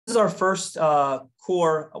is our first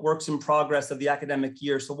core works in progress of the academic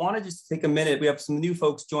year. So wanted just to take a minute. We have some new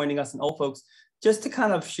folks joining us and old folks just to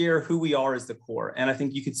kind of share who we are as the core. And I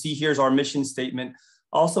think you can see here's our mission statement.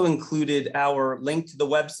 Also included our link to the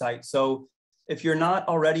website. So if you're not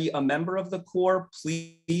already a member of the core,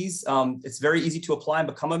 please, it's very easy to apply and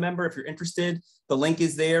become a member if you're interested. The link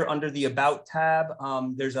is there under the About tab.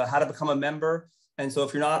 There's a how to become a member. And so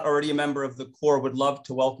if you're not already a member of the core, would love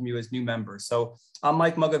to welcome you as new members. So I'm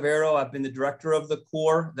Mike Mugavero. I've been the director of the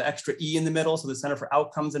core, the extra E in the middle. So the Center for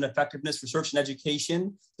Outcomes and Effectiveness, Research and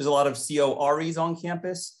Education. There's a lot of COEREs on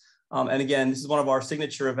campus. And again, this is one of our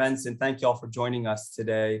signature events, and thank you all for joining us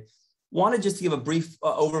today. Wanted just to give a brief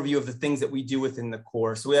overview of the things that we do within the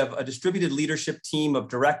core. So we have a distributed leadership team of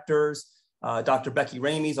directors. Dr. Becky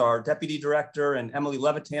Ramey's our deputy director, and Emily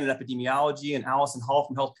Levitan in epidemiology, and Allison Hall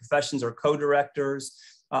from health professions are co-directors,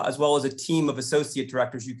 as well as a team of associate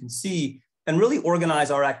directors you can see, and really organize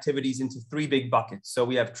our activities into three big buckets. So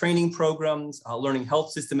we have training programs, learning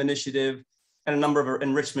health system initiative, and a number of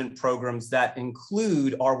enrichment programs that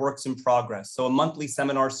include our works in progress. So a monthly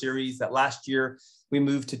seminar series that last year we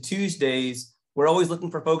moved to Tuesdays. We're always looking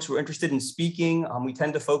for folks who are interested in speaking. We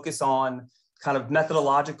tend to focus on kind of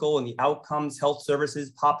methodological and the outcomes, health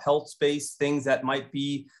services, pop health space, things that might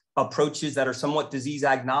be approaches that are somewhat disease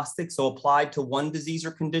agnostic, so applied to one disease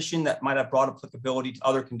or condition that might have broad applicability to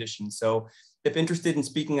other conditions. So if interested in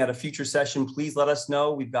speaking at a future session, please let us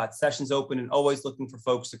know. We've got sessions open and always looking for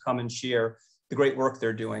folks to come and share the great work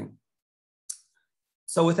they're doing.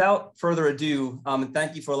 So without further ado, and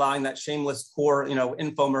thank you for allowing that shameless core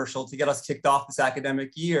infomercial to get us kicked off this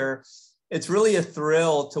academic year. It's really a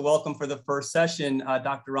thrill to welcome for the first session,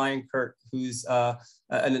 Dr. Ryan Coute, who's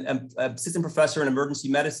an assistant professor in emergency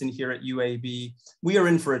medicine here at UAB. We are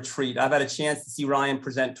in for a treat. I've had a chance to see Ryan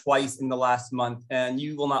present twice in the last month, and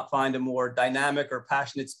you will not find a more dynamic or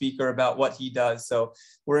passionate speaker about what he does. So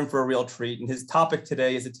we're in for a real treat. And his topic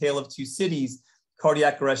today is A Tale of Two Cities,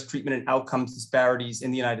 Cardiac Arrest Treatment and Outcomes Disparities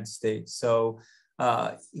in the United States. So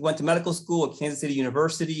he went to medical school at Kansas City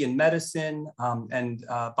University in medicine and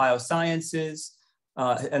biosciences,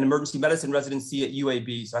 an emergency medicine residency at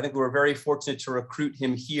UAB. So I think we were very fortunate to recruit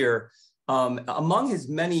him here. Among his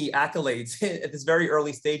many accolades at this very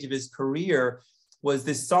early stage of his career was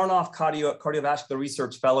this Sarnoff Cardiovascular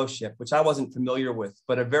Research Fellowship, which I wasn't familiar with,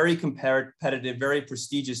 but a very competitive, very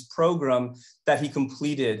prestigious program that he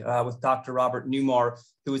completed with Dr. Robert Newmar,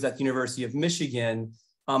 who was at the University of Michigan.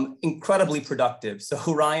 Incredibly productive. So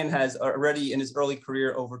Ryan has already in his early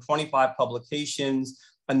career over 25 publications,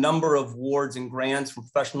 a number of awards and grants from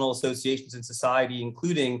professional associations in society,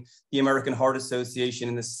 including the American Heart Association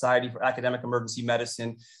and the Society for Academic Emergency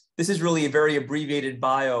Medicine. This is really a very abbreviated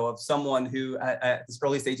bio of someone who at this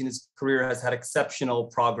early stage in his career has had exceptional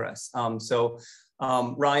progress.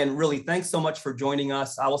 Ryan, really thanks so much for joining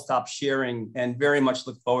us. I will stop sharing and very much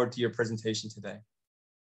look forward to your presentation today.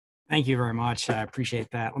 Thank you very much. I appreciate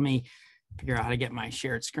that. Let me figure out how to get my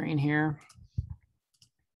shared screen here.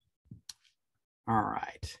 All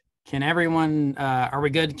right. Can everyone, are we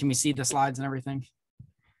good? Can we see the slides and everything?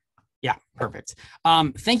 Yeah, perfect.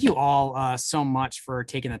 Thank you all so much for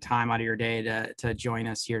taking the time out of your day to join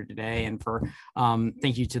us here today, and for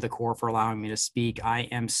thank you to the core for allowing me to speak. I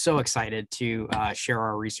am so excited to share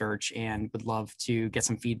our research and would love to get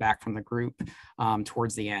some feedback from the group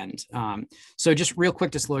towards the end. So just real quick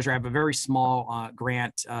disclosure, I have a very small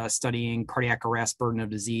grant studying cardiac arrest, burden of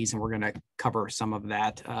disease, and we're going to cover some of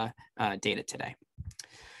that data today.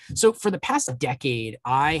 So for the past decade,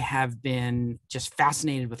 I have been just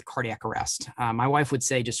fascinated with cardiac arrest. My wife would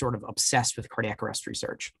say just sort of obsessed with cardiac arrest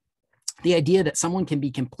research. The idea that someone can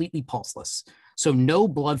be completely pulseless, so no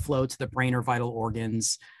blood flow to the brain or vital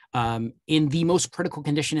organs in the most critical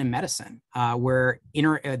condition in medicine, where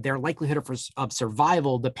their likelihood of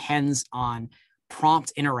survival depends on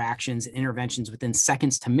prompt interactions and interventions within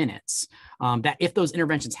seconds to minutes. That if those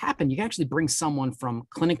interventions happen, you can actually bring someone from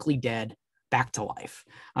clinically dead back to life.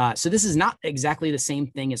 So this is not exactly the same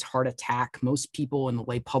thing as heart attack. Most people in the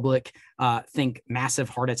lay public think massive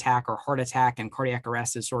heart attack or heart attack and cardiac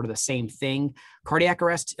arrest is sort of the same thing. Cardiac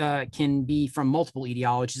arrest can be from multiple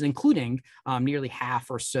etiologies, including nearly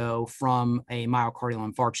half or so from a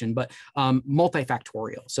myocardial infarction, but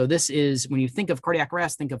multifactorial. So this is, when you think of cardiac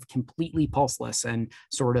arrest, think of completely pulseless and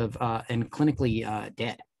sort of and clinically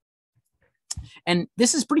dead. And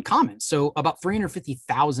this is pretty common. So about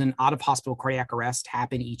 350,000 out-of-hospital cardiac arrests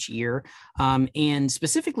happen each year. And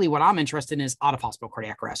specifically what I'm interested in is out-of-hospital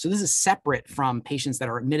cardiac arrest. So this is separate from patients that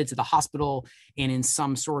are admitted to the hospital and in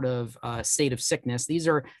some sort of state of sickness. These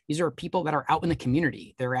are people that are out in the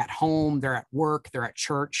community. They're at home, they're at work, they're at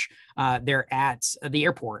church, they're at the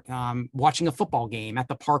airport, watching a football game, at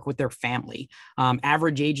the park with their family.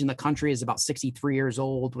 Average age in the country is about 63 years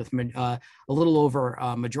old, with a little over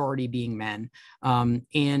a majority being men.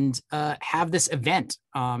 And have this event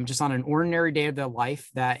just on an ordinary day of their life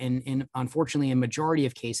that unfortunately in majority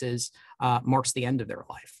of cases marks the end of their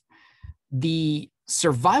life. The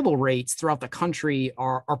survival rates throughout the country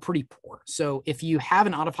are pretty poor. So if you have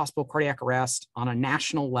an out-of-hospital cardiac arrest on a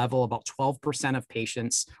national level, about 12% of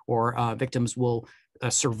patients or victims will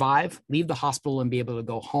survive, leave the hospital, and be able to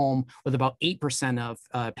go home, with about 8%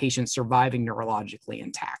 of patients surviving neurologically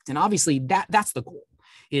intact. And obviously that's the goal,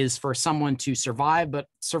 is for someone to survive, but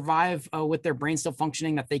survive with their brain still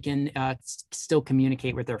functioning, that they can still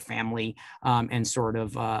communicate with their family and sort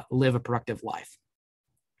of live a productive life.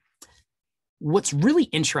 What's really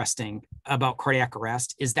interesting about cardiac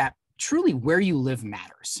arrest is that truly where you live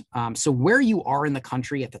matters. So where you are in the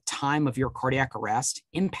country at the time of your cardiac arrest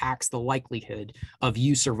impacts the likelihood of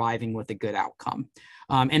you surviving with a good outcome.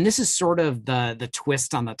 And this is sort of the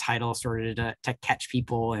twist on the title, sort of to catch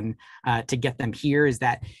people and to get them here, is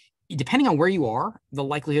that depending on where you are, the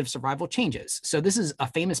likelihood of survival changes. So this is a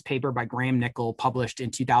famous paper by Graham Nickel published in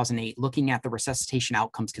 2008, looking at the Resuscitation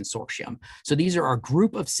Outcomes Consortium. So these are a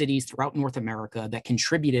group of cities throughout North America that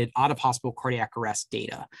contributed out-of-hospital cardiac arrest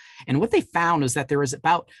data. And what they found is that there was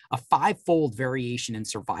about a 5-fold variation in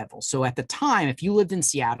survival. So at the time, if you lived in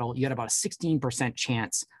Seattle, you had about a 16%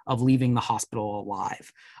 chance of leaving the hospital alive.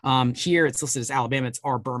 Here it's listed as Alabama, it's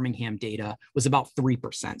our Birmingham data, was about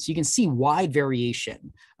 3%. So you can see wide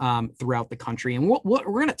variation throughout the country. And what we're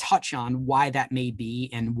going to touch on why that may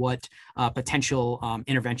be and what potential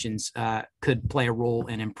interventions could play a role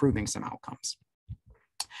in improving some outcomes.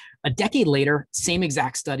 A decade later, same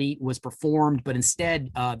exact study was performed, but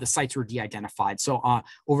instead the sites were de-identified. So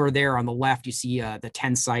over there on the left, you see the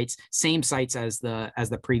 10 sites, same sites as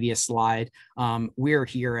the previous slide. We're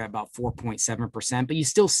here at about 4.7%, but you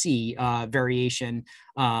still see variation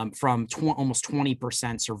from almost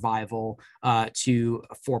 20% survival to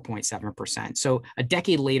 4.7%. So a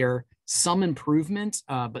decade later, some improvement,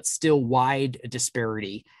 but still wide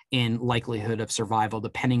disparity in likelihood of survival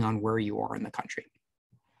depending on where you are in the country.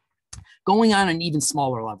 Going on an even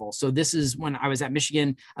smaller level. So this is when I was at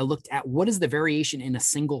Michigan, I looked at what is the variation in a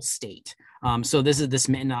single state. So this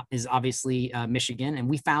is obviously Michigan, and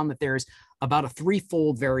we found that there's about a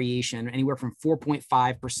 3-fold variation, anywhere from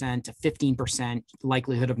 4.5% to 15%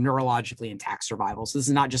 likelihood of neurologically intact survival. So this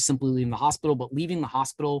is not just simply leaving the hospital, but leaving the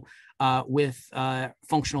hospital with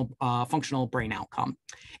functional brain outcome.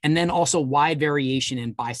 And then also wide variation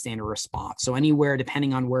in bystander response. So anywhere,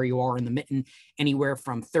 depending on where you are in the mitten, anywhere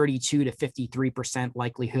from 32 to 53%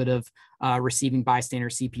 likelihood of receiving bystander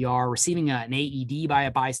CPR, receiving an AED by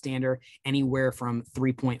a bystander, anywhere from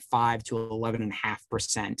 3.5 to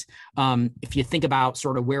 11.5%. If you think about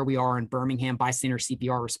sort of where we are in Birmingham, bystander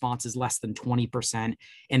CPR response is less than 20%.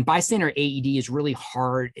 And bystander AED is really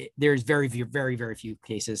hard. There's very, very, very few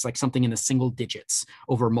cases, like something in the single digits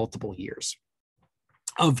over multiple years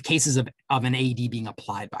of cases of an AED being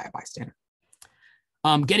applied by a bystander.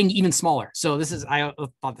 Getting even smaller. So I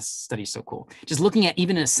thought this study is so cool. Just looking at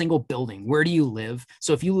even in a single building, where do you live?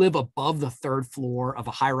 So if you live above the 3rd floor of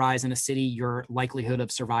a high rise in a city, your likelihood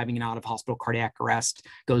of surviving an out-of-hospital cardiac arrest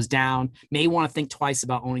goes down. May want to think twice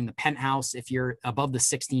about owning the penthouse. If you're above the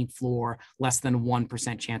 16th floor, less than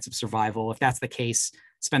 1% chance of survival. If that's the case,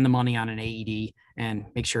 spend the money on an AED and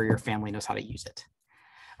make sure your family knows how to use it.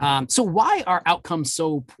 So why are outcomes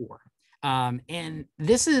so poor? And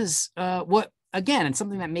this is again, and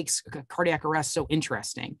something that makes cardiac arrest so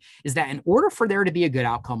interesting is that in order for there to be a good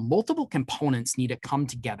outcome, multiple components need to come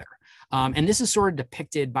together. And this is sort of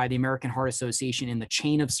depicted by the American Heart Association in the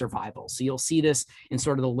chain of survival. So you'll see this in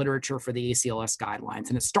sort of the literature for the ACLS guidelines.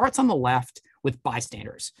 And it starts on the left with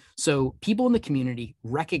bystanders. So people in the community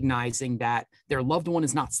recognizing that their loved one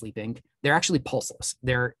is not sleeping, they're actually pulseless.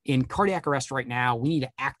 They're in cardiac arrest right now. We need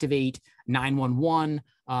to activate 911,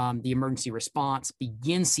 the emergency response,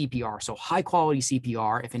 begin CPR. So high quality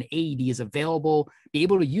CPR. If an AED is available, be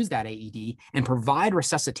able to use that AED and provide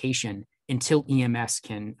resuscitation until EMS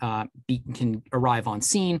can arrive on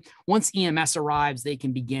scene. Once EMS arrives, they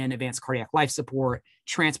can begin advanced cardiac life support,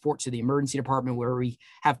 transport to the emergency department where we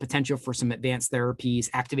have potential for some advanced therapies,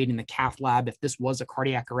 activating the cath lab if this was a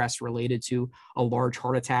cardiac arrest related to a large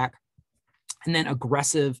heart attack, and then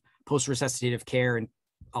aggressive post-resuscitative care, and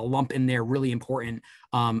I'll lump in there really important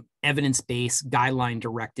evidence-based,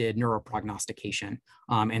 guideline-directed neuroprognostication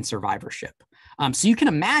and survivorship. So you can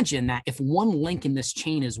imagine that if one link in this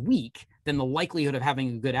chain is weak, then the likelihood of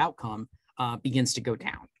having a good outcome begins to go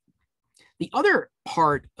down. The other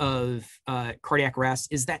part of cardiac arrest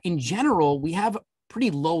is that in general, we have a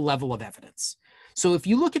pretty low level of evidence. So if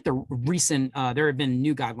you look at the recent, there have been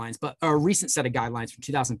new guidelines, but a recent set of guidelines from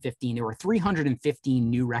 2015, there were 315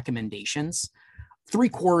 new recommendations.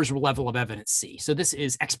 3/4 level of evidence C. So this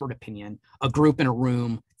is expert opinion, a group in a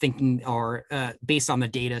room thinking or based on the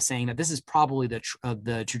data saying that this is probably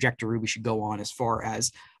the trajectory we should go on as far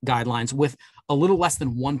as guidelines, with a little less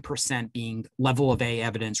than 1% being level of A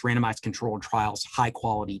evidence, randomized controlled trials, high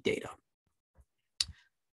quality data.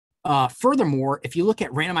 Furthermore, if you look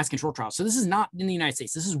at randomized controlled trials, so this is not in the United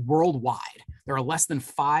States, this is worldwide. There are less than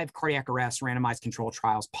 5 cardiac arrest randomized controlled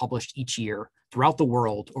trials published each year throughout the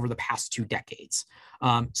world over the past 2 decades.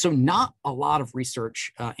 So not a lot of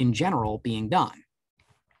research in general being done.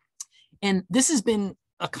 And this has been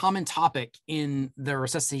a common topic in the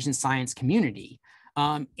resuscitation science community,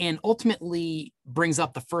 and ultimately brings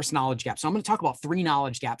up the first knowledge gap. So I'm going to talk about 3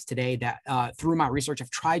 knowledge gaps today that through my research I've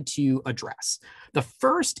tried to address. The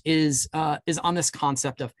first is on this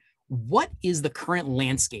concept of what is the current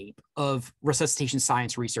landscape of resuscitation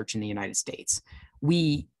science research in the United States.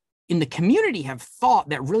 We in the community have thought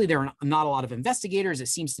that really there are not a lot of investigators. It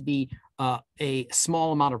seems to be a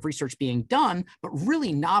small amount of research being done, but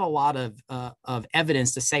really not a lot of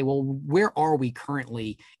evidence to say, well, where are we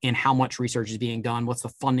currently and how much research is being done? What's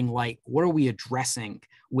the funding like? What are we addressing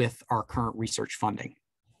with our current research funding?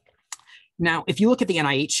 Now, if you look at the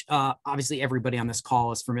NIH, obviously everybody on this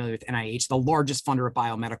call is familiar with NIH, the largest funder of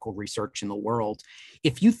biomedical research in the world.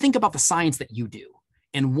 If you think about the science that you do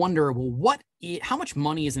and wonder, well, how much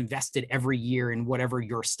money is invested every year in whatever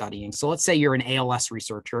you're studying? So let's say you're an ALS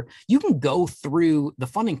researcher, you can go through the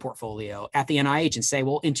funding portfolio at the NIH and say,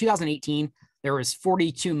 well, in 2018, there was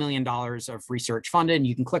 $42 million of research funded, and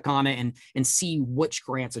you can click on it and see which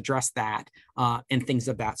grants address that and things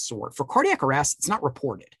of that sort. For cardiac arrest, it's not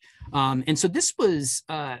reported. And so this was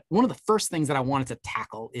one of the first things that I wanted to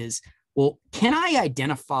tackle is, well, can I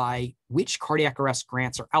identify which cardiac arrest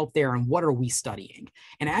grants are out there and what are we studying?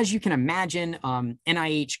 And as you can imagine,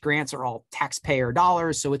 NIH grants are all taxpayer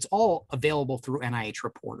dollars, so it's all available through NIH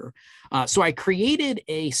Reporter. So I created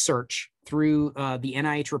a search through the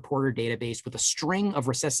NIH Reporter database with a string of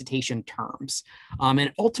resuscitation terms, and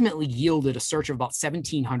it ultimately yielded a search of about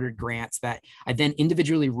 1,700 grants that I then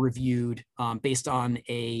individually reviewed based on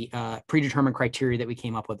a predetermined criteria that we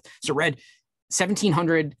came up with. So read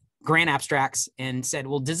 1,700 grant abstracts and said,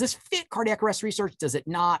 well, does this fit cardiac arrest research? Does it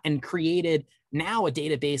not? And created now a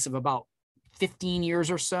database of about 15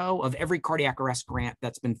 years or so of every cardiac arrest grant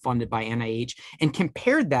that's been funded by NIH and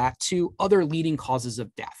compared that to other leading causes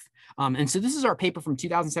of death. And so this is our paper from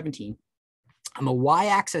 2017. On the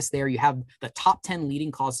y-axis there, you have the top 10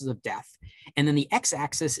 leading causes of death. And then the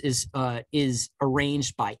x-axis is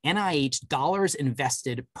arranged by NIH dollars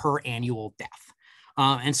invested per annual death.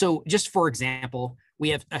 And so just for example, we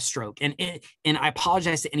have a stroke, and I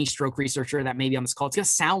apologize to any stroke researcher that may be on this call. It's going to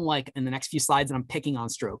sound like in the next few slides that I'm picking on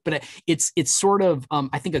stroke, but it's sort of,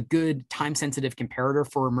 I think, a good time-sensitive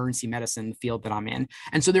comparator for emergency medicine, the field that I'm in.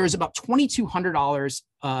 And so there was about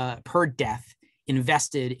 $2,200 per death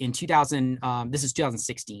invested in this is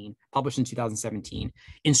 2016, published in 2017,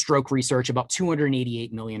 in stroke research, about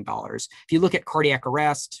 $288 million. If you look at cardiac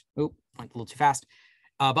arrest, went a little too fast,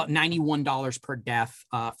 about $91 per death,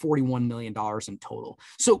 $41 million in total.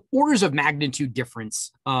 So orders of magnitude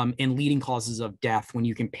difference in leading causes of death when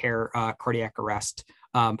you compare cardiac arrest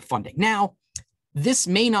funding. Now, this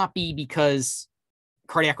may not be because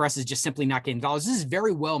cardiac arrest is just simply not getting dollars. This is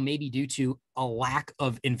very well maybe due to a lack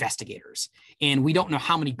of investigators. And we don't know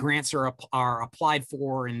how many grants are applied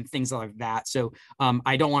for and things like that. So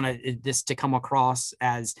I don't want this to come across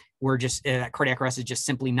as we're just, cardiac arrest is just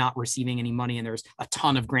simply not receiving any money and there's a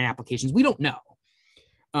ton of grant applications. We don't know.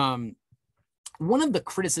 One of the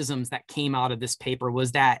criticisms that came out of this paper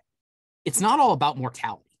was that it's not all about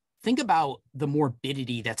mortality. Think about the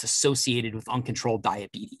morbidity that's associated with uncontrolled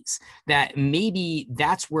diabetes, that maybe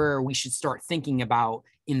that's where we should start thinking about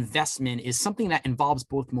investment, is something that involves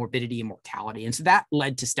both morbidity and mortality. And so that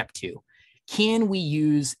led to step 2. Can we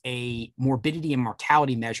use a morbidity and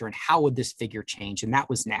mortality measure, and how would this figure change? And that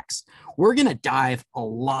was next. We're going to dive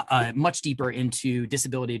much deeper into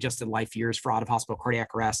disability adjusted life years for out of hospital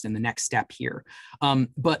cardiac arrest in the next step here.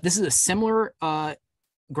 But this is a similar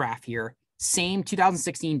graph here. Same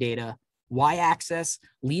 2016 data, Y-axis,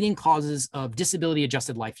 leading causes of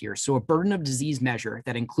disability-adjusted life years. So a burden of disease measure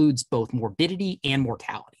that includes both morbidity and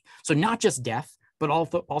mortality. So not just death, but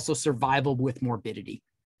also survival with morbidity.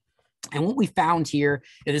 And what we found here,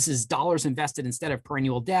 and this is dollars invested instead of per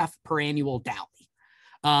annual death, per annual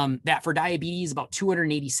DALY. That for diabetes, about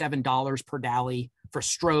 $287 per DALY. For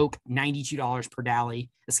stroke, $92 per DALY.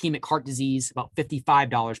 Ischemic heart disease, about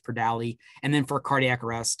 $55 per DALY. And then for cardiac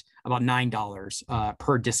arrest, about $9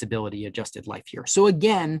 per disability adjusted life year. So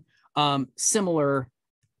again, similar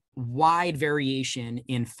wide variation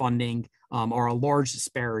in funding or a large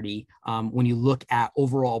disparity when you look at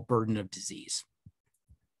overall burden of disease.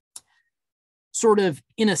 Sort of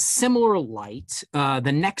in a similar light,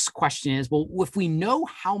 the next question is, well, if we know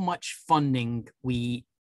how much funding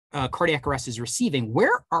cardiac arrest is receiving,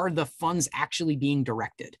 where are the funds actually being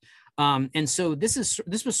directed? And so this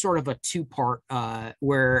was sort of a two-part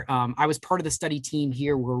where I was part of the study team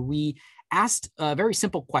here, where we asked a very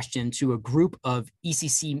simple question to a group of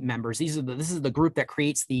ECC members. This is the group that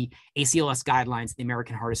creates the ACLS guidelines, the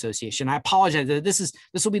American Heart Association. I apologize that this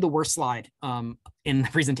will be the worst slide in the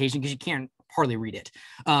presentation because you can't hardly read it.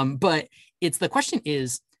 But the question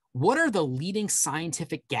is, what are the leading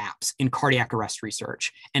scientific gaps in cardiac arrest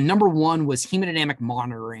research? And number one was hemodynamic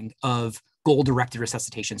monitoring of goal-directed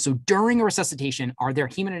resuscitation. So during a resuscitation, are there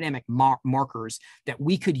hemodynamic markers that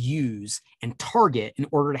we could use and target in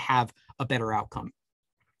order to have a better outcome?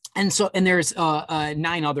 And there's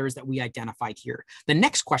 9 others that we identified here. The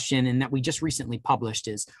next question, and that we just recently published,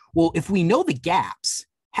 is, well, if we know the gaps,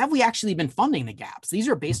 have we actually been funding the gaps? These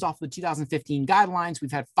are based off the 2015 guidelines.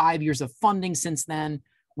 We've had 5 years of funding since then.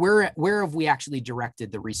 Where have we actually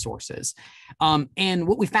directed the resources? And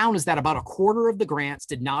what we found is that about a quarter of the grants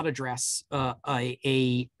did not address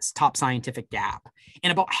a top scientific gap.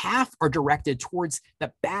 And about half are directed towards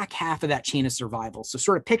the back half of that chain of survival. So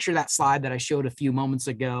sort of picture that slide that I showed a few moments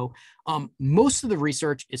ago. Most of the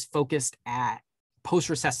research is focused at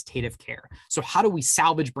post-resuscitative care. So how do we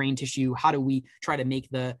salvage brain tissue? How do we try to make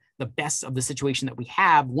the best of the situation that we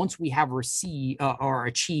have once we have received or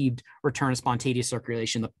achieved return of spontaneous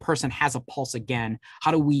circulation? The person has a pulse again.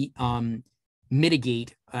 How do we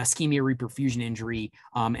mitigate ischemia, reperfusion injury,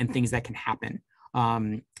 and things that can happen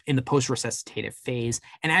in the post-resuscitative phase?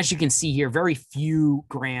 And as you can see here, very few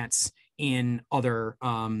grants in other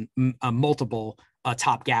multiple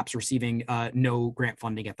top gaps receiving no grant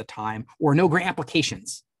funding at the time, or no grant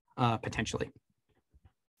applications potentially.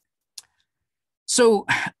 So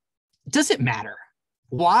does it matter?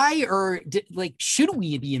 Why, or should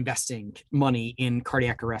we be investing money in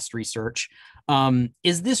cardiac arrest research?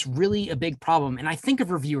 Is this really a big problem? And I think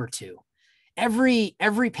of reviewer two. Every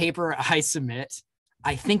paper I submit,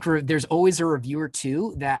 I think there's always a reviewer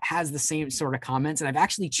too that has the same sort of comments. And I've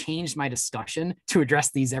actually changed my discussion to address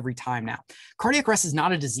these every time now. Cardiac arrest is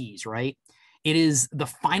not a disease, right? It is the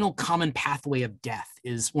final common pathway of death,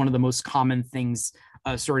 is one of the most common things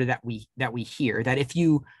sort of that we hear, that if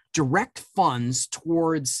you direct funds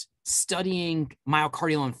towards studying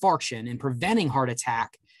myocardial infarction and preventing heart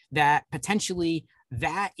attack, that potentially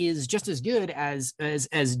that is just as good as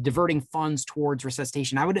diverting funds towards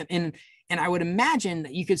resuscitation. I would imagine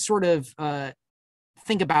that you could sort of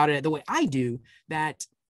think about it the way I do, that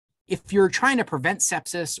if you're trying to prevent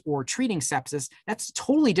sepsis or treating sepsis, that's a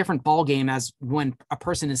totally different ballgame as when a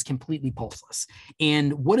person is completely pulseless.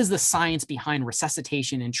 And what is the science behind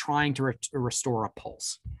resuscitation and trying to restore a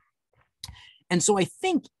pulse? And so I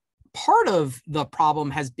think part of the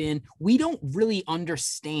problem has been we don't really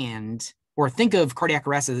understand or think of cardiac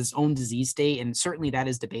arrest as its own disease state, and certainly that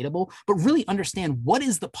is debatable, but really understand what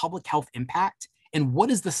is the public health impact and what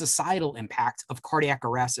is the societal impact of cardiac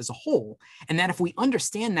arrest as a whole. And that if we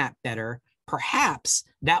understand that better, perhaps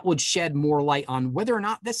that would shed more light on whether or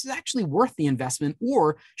not this is actually worth the investment,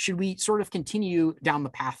 or should we sort of continue down the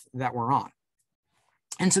path that we're on.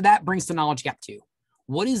 And so that brings to knowledge gap 2.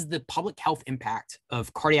 What is the public health impact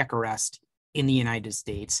of cardiac arrest in the United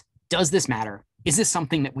States? Does this matter? Is this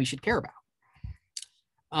something that we should care about?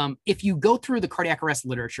 If you go through the cardiac arrest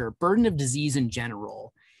literature, burden of disease in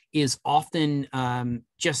general is often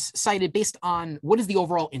just cited based on what is the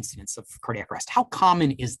overall incidence of cardiac arrest? How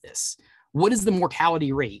common is this? What is the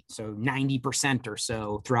mortality rate? So 90% or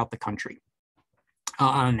so throughout the country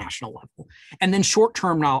on a national level. And then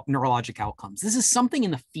short-term neurologic outcomes. This is something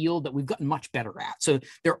in the field that we've gotten much better at. So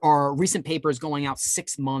there are recent papers going out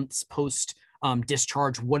 6 months post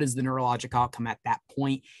discharge. What is the neurologic outcome at that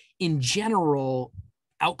point? In general,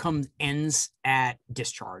 outcome ends at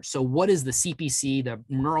discharge. So what is the CPC, the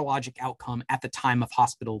neurologic outcome at the time of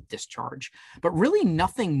hospital discharge? But really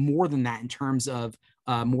nothing more than that in terms of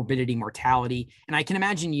morbidity, mortality. And I can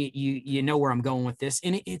imagine you know where I'm going with this,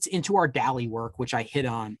 and it's into our DALY work, which I hit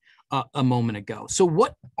on a moment ago. So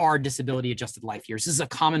what are disability adjusted life years? This is a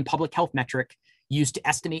common public health metric used to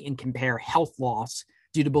estimate and compare health loss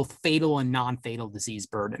due to both fatal and non-fatal disease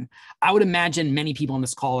burden. I would imagine many people on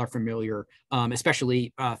this call are familiar,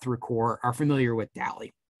 especially through COERE, are familiar with DALY.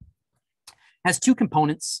 It has two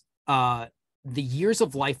components. The years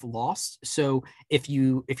of life lost. So if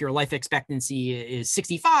your life expectancy is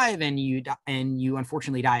 65 and you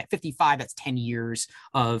unfortunately die at 55, that's 10 years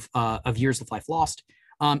of years of life lost.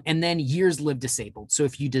 And then years lived disabled. So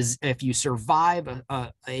if you survive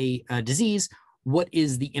a disease, what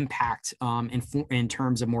is the impact in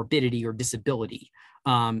terms of morbidity or disability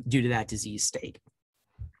due to that disease state?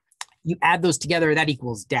 You add those together, that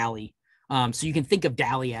equals DALY. So you can think of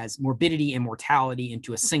DALY as morbidity and mortality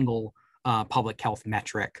into a single public health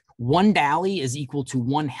metric. One DALY is equal to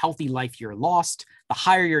one healthy life year lost. The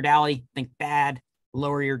higher your DALY, think bad.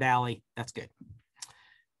 Lower your DALY, that's good.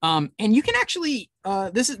 And you can actually,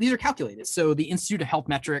 these are calculated. So the Institute of Health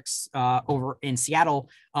Metrics over in Seattle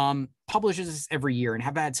publishes this every year and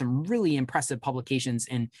have had some really impressive publications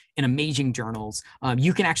in amazing journals.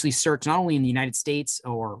 You can actually search not only in the United States,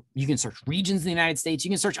 or you can search regions in the United States,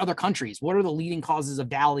 you can search other countries. What are the leading causes of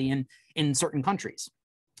DALY in certain countries?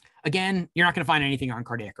 Again, you're not going to find anything on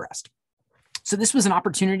cardiac arrest. So this was an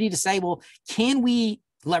opportunity to say, well, can we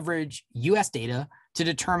leverage US data to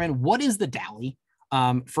determine what is the DALY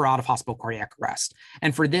for out-of-hospital cardiac arrest?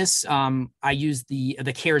 And for this, I use the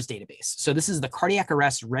CARES database. So this is the Cardiac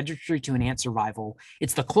Arrest Registry to Enhance Survival.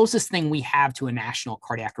 It's the closest thing we have to a national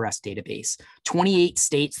cardiac arrest database. 28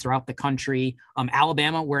 states throughout the country.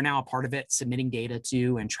 Alabama, we're now a part of it, submitting data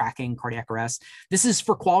to and tracking cardiac arrest. This is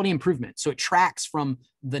for quality improvement. So it tracks from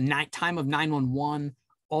the time of 911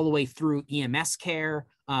 all the way through EMS care,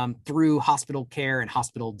 through hospital care and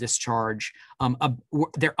hospital discharge.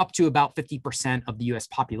 They're up to about 50% of the US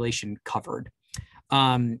population covered.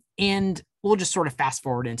 And we'll just sort of fast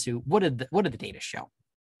forward into what did the data show?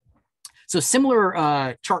 So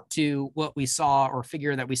similar chart to what we saw, or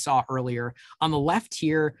figure that we saw earlier. On the left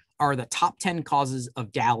here are the top 10 causes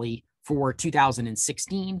of DALY for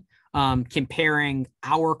 2016, comparing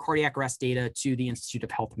our cardiac arrest data to the Institute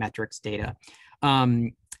of Health Metrics data.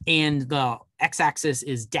 And the x-axis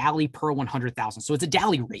is DALY per 100,000. So it's a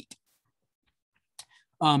DALY rate.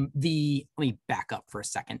 Let me back up for a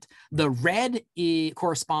second. The red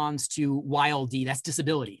corresponds to YLD, that's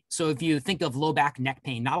disability. So if you think of low back neck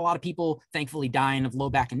pain, not a lot of people thankfully dying of low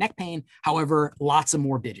back and neck pain. However, lots of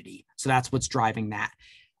morbidity. So that's what's driving that.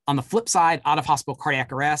 On the flip side, out-of-hospital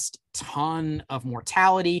cardiac arrest, ton of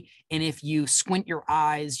mortality. And if you squint your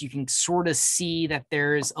eyes, you can sort of see that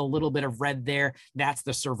there's a little bit of red there. That's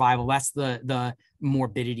the survival. That's the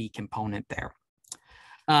morbidity component there.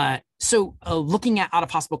 So looking at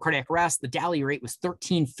out-of-hospital cardiac arrest, the DALY rate was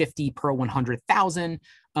 1350 per 100,000.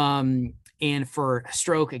 And for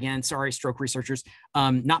stroke, again, sorry, stroke researchers,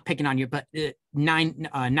 not picking on you, but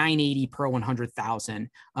 980 per 100,000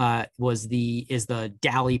 is the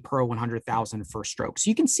DALY per 100,000 for stroke. So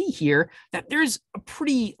you can see here that there's a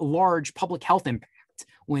pretty large public health impact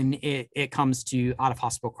when it comes to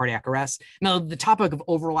out-of-hospital cardiac arrest. Now, the topic of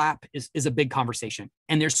overlap is a big conversation,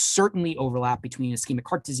 and there's certainly overlap between ischemic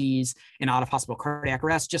heart disease and out-of-hospital cardiac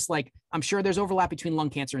arrest, just like I'm sure there's overlap between lung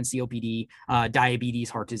cancer and COPD, diabetes,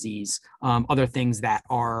 heart disease, other things that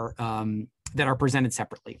are presented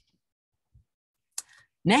separately.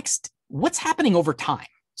 Next, what's happening over time?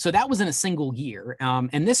 So that was in a single year.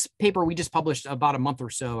 And this paper we just published about a month or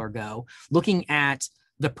so ago, looking at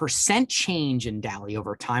the percent change in DALY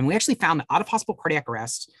over time. We actually found that out-of-hospital cardiac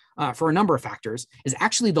arrest, for a number of factors, is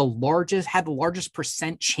actually had the largest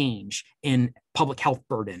percent change in public health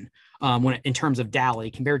burden in terms of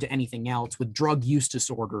DALY compared to anything else, with drug use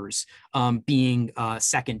disorders being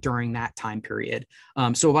second during that time period.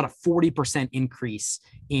 So about a 40% increase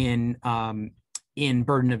in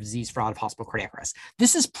burden of disease for out-of-hospital cardiac arrest.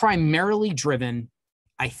 This is primarily driven,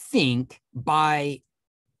 I think, by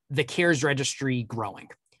the CARES registry growing.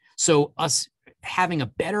 So us having a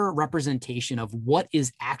better representation of what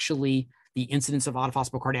is actually the incidence of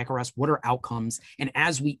out-of-hospital cardiac arrest, what are outcomes, and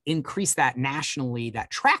as we increase that nationally, that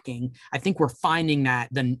tracking, I think we're finding that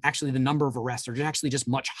actually the number of arrests are actually just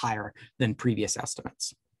much higher than previous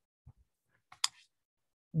estimates.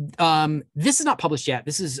 This is not published yet.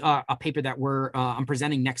 This is a paper that I'm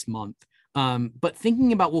presenting next month. But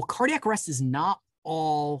thinking about, well, cardiac arrest is not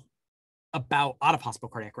all about out-of-hospital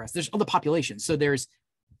cardiac arrest. There's other populations. So there's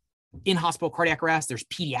in-hospital cardiac arrest. There's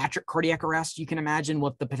pediatric cardiac arrest. You can imagine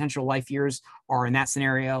what the potential life years are in that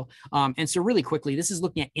scenario. And so really quickly, this is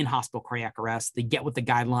looking at in-hospital cardiac arrest. They get with the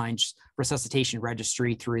guidelines resuscitation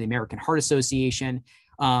registry through the American Heart Association.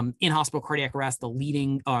 In-hospital cardiac arrest, the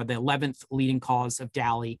 11th leading cause of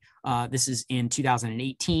DALY. This is in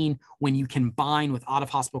 2018. When you combine with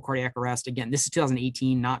out-of-hospital cardiac arrest, again, this is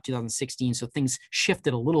 2018, not 2016, so things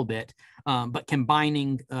shifted a little bit. But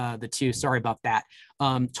combining the two, sorry about that.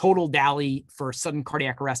 Total DALY for sudden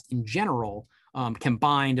cardiac arrest in general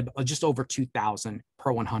combined just over 2,000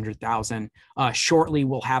 per 100,000. Shortly,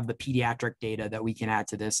 we'll have the pediatric data that we can add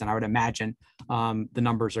to this, and I would imagine the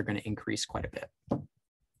numbers are going to increase quite a bit.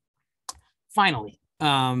 Finally,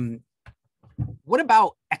 what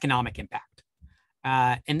about economic impact?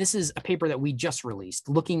 And this is a paper that we just released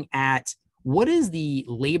looking at what is the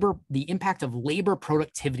impact of labor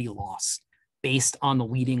productivity loss based on the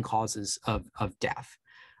leading causes of death.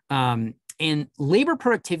 And labor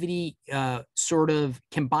productivity sort of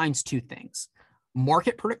combines two things.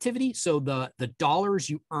 Market productivity, so the dollars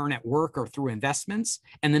you earn at work or through investments,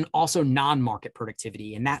 and then also non-market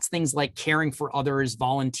productivity. And that's things like caring for others,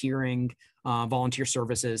 volunteering, volunteer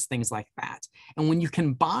services, things like that. And when you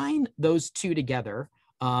combine those two together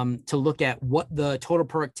to look at what the total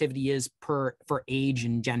productivity is for age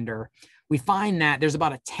and gender, we find that there's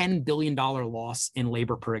about a $10 billion loss in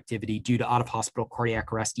labor productivity due to out-of-hospital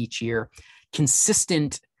cardiac arrest each year,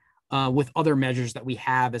 consistent with other measures that we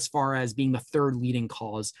have as far as being the third leading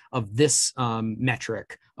cause of this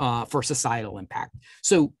metric for societal impact.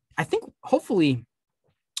 So I think hopefully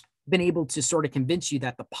been able to sort of convince you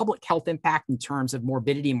that the public health impact in terms of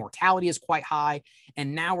morbidity and mortality is quite high.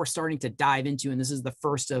 And now we're starting to dive into, and this is the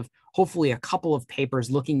first of hopefully a couple of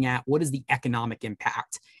papers looking at what is the economic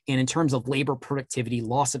impact. And in terms of labor productivity,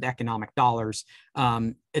 loss of economic dollars,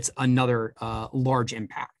 it's another large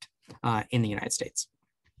impact in the United States.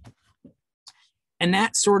 And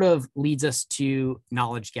that sort of leads us to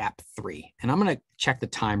knowledge gap 3. And I'm going to check the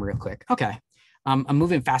time real quick. Okay. I'm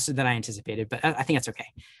moving faster than I anticipated, but I think that's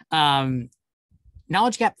okay.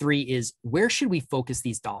 Knowledge gap 3 is where should we focus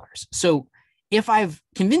these dollars? So if I've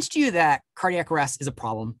convinced you that cardiac arrest is a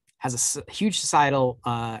problem, has a huge societal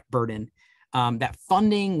burden, that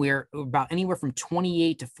funding, we're about anywhere from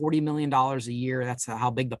 $28 to $40 million a year. That's how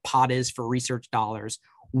big the pot is for research dollars.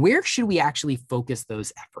 Where should we actually focus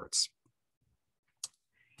those efforts?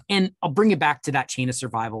 And I'll bring it back to that chain of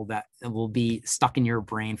survival that will be stuck in your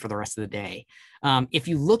brain for the rest of the day. If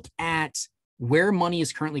you look at where money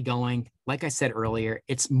is currently going, like I said earlier,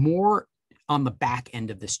 it's more on the back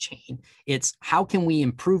end of this chain. It's how can we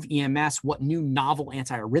improve EMS? What new novel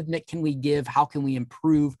antiarrhythmic can we give? How can we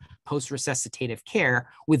improve post-resuscitative care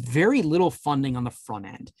with very little funding on the front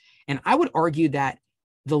end? And I would argue that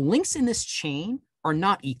the links in this chain are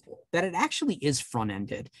not equal, that it actually is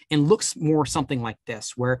front-ended and looks more something like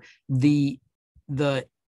this, where the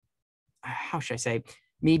how should I say,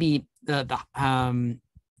 maybe it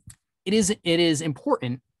is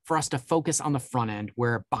important for us to focus on the front end,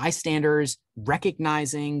 where bystanders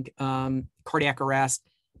recognizing cardiac arrest,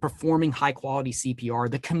 performing high quality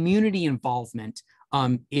CPR, the community involvement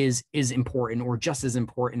is important, or just as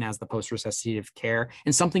important as the post-resuscitative care,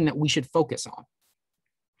 and something that we should focus on.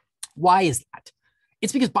 Why is that?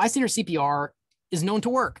 It's because bystander CPR is known to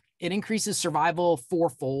work. It increases survival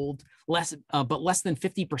fourfold, but less than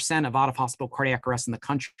 50% of out-of-hospital cardiac arrests in the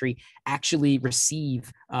country actually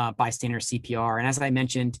receive bystander CPR. And as I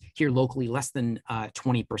mentioned here locally, less than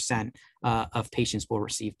 20% of patients will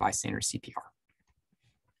receive bystander CPR.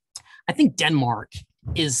 I think Denmark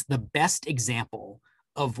is the best example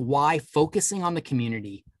of why focusing on the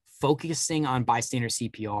community, focusing on bystander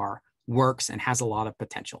CPR works and has a lot of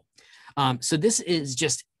potential. So this is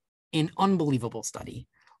just an unbelievable study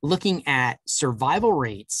looking at survival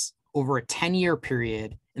rates over a 10-year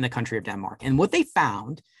period in the country of Denmark. And what they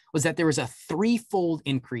found was that there was a 3-fold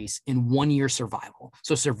increase in 1-year survival.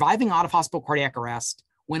 So surviving out-of-hospital cardiac arrest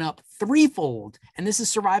went up 3-fold, and this is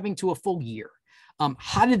surviving to a full year.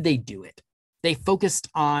 How did they do it? They focused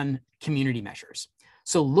on community measures.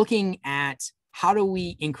 So looking at how do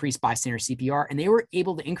we increase bystander CPR? And they were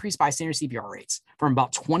able to increase bystander CPR rates from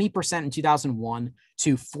about 20% in 2001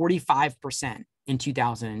 to 45% in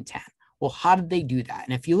 2010. Well, how did they do that?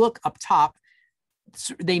 And if you look up top,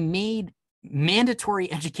 they made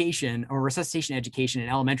mandatory education or resuscitation education in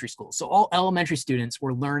elementary school. So all elementary students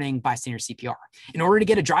were learning bystander CPR. In order to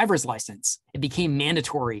get a driver's license, it became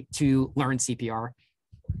mandatory to learn CPR.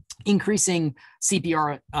 Increasing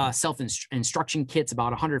CPR self-instruction kits,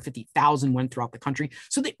 about 150,000 went throughout the country.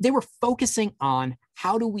 So they were focusing on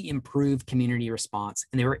how do we improve community response,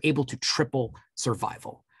 and they were able to triple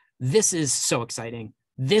survival. This is so exciting.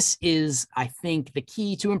 This is, I think, the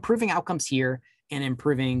key to improving outcomes here and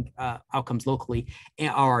improving outcomes locally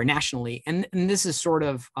or nationally. And this is sort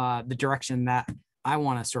of the direction that I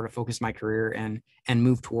want to sort of focus my career and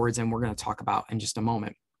move towards, and we're going to talk about in just a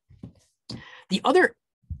moment. The other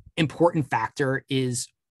important factor is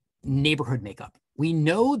neighborhood makeup. We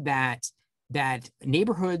know that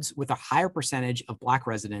neighborhoods with a higher percentage of Black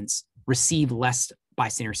residents receive less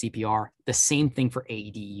bystander CPR, the same thing for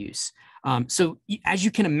AED use. So as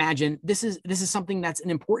you can imagine, this is something that's an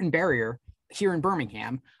important barrier here in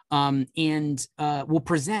Birmingham, and will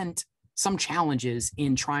present some challenges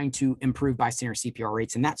in trying to improve bystander CPR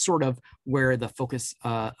rates. And that's sort of where the focus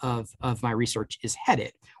of my research is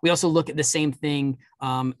headed. We also look at the same thing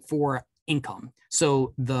for income.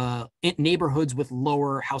 So the neighborhoods with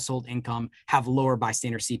lower household income have lower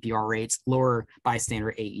bystander CPR rates, lower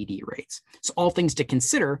bystander AED rates. So all things to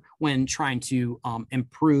consider when trying to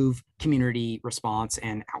improve community response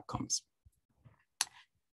and outcomes.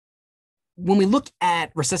 When we look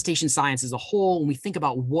at resuscitation science as a whole, when we think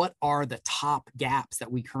about what are the top gaps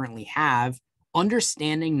that we currently have,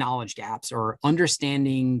 understanding knowledge gaps or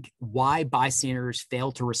understanding why bystanders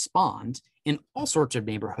fail to respond in all sorts of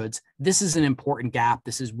neighborhoods, this is an important gap.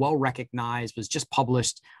 This is well recognized, was just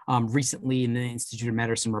published recently in the Institute of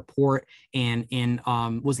Medicine report, and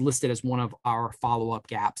was listed as one of our follow-up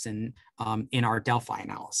gaps in our Delphi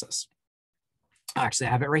analysis. Actually, I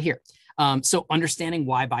have it right here. So understanding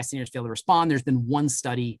why bystanders fail to respond, there's been one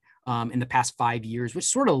study in the past 5 years, which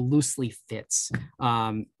sort of loosely fits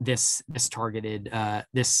this targeted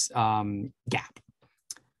gap.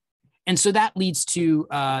 And so that leads to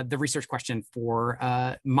the research question for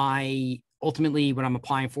ultimately what I'm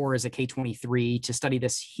applying for is a K-23 to study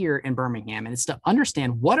this here in Birmingham. And it's to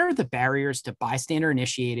understand what are the barriers to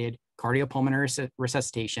bystander-initiated cardiopulmonary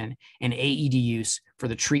resuscitation and AED use for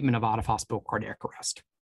the treatment of out-of-hospital cardiac arrest.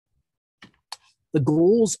 The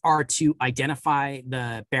goals are to identify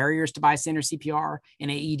the barriers to bystander CPR and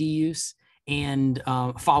AED use and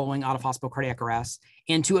following out-of-hospital cardiac arrest,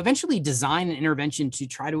 and to eventually design an intervention to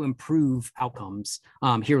try to improve outcomes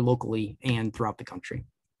here locally and throughout the country.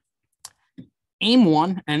 Aim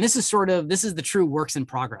one, and this is the true works in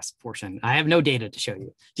progress portion. I have no data to show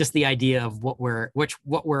you, just the idea of what we're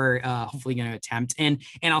hopefully going to attempt. And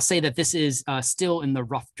I'll say that this is still in the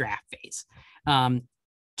rough draft phase.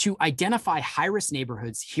 To identify high-risk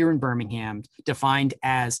neighborhoods here in Birmingham, defined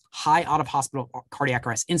as high out-of-hospital cardiac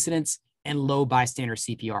arrest incidence and low bystander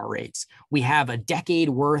CPR rates. We have a decade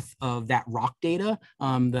worth of that ROC data,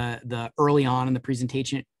 the early on in the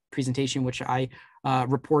presentation, which I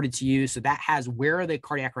reported to you. So that has where are the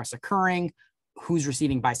cardiac arrests occurring, who's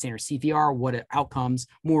receiving bystander CPR, what outcomes.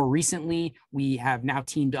 More recently, we have now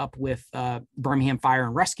teamed up with Birmingham Fire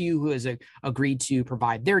and Rescue, who has agreed to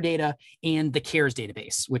provide their data, and the CARES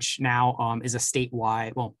database, which now is a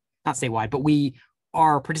statewide, well, not statewide, but we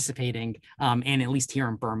are participating, and at least here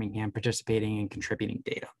in Birmingham, participating and contributing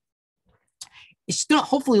data. It's going to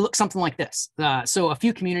hopefully look something like this. So a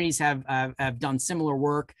few communities have done similar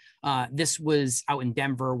work. This was out in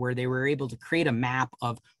Denver, where they were able to create a map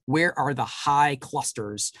of where are the high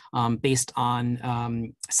clusters based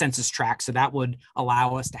on census tracts. So that would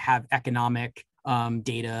allow us to have economic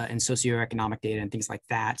data and socioeconomic data and things like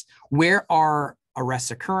that. Where are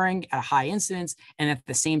arrests occurring at a high incidence, and at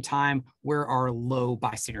the same time, where are low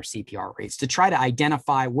bystander CPR rates, to try to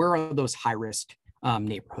identify where are those high-risk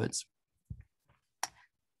neighborhoods.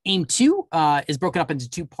 Aim 2 is broken up into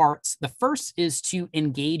 2 parts. The first is to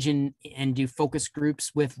engage in and do focus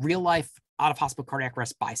groups with real-life out-of-hospital cardiac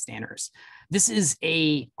arrest bystanders. This is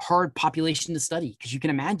a hard population to study, because you can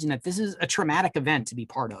imagine that this is a traumatic event to be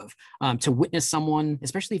part of, to witness someone,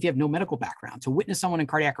 especially if you have no medical background, to witness someone in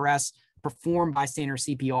cardiac arrest, perform bystander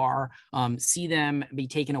CPR, see them be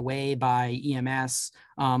taken away by EMS,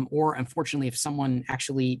 or unfortunately, if someone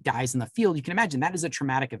actually dies in the field, you can imagine that is a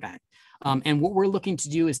traumatic event. And what we're looking to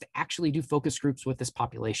do is to actually do focus groups with this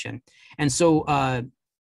population. And so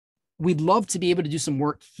we'd love to be able to do some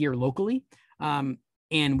work here locally,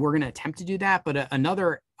 and we're going to attempt to do that. But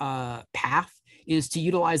another path is to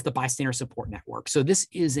utilize the Bystander Support Network. So this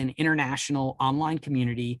is an international online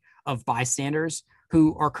community of bystanders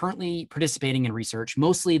who are currently participating in research,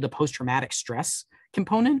 mostly the post-traumatic stress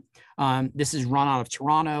component. This is run out of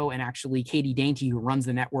Toronto, and actually Katie Dainty, who runs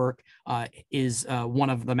the network, is one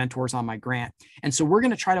of the mentors on my grant. And so we're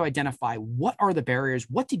going to try to identify what are the barriers.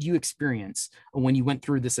 What did you experience when you went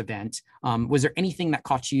through this event? Was there anything that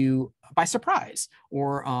caught you by surprise,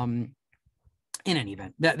 or in any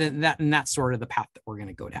event? And that's sort of the path that we're going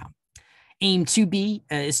to go down. Aim 2B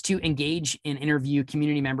is to engage and interview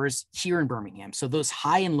community members here in Birmingham. So those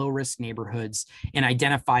high and low risk neighborhoods, and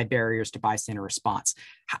identify barriers to bystander response.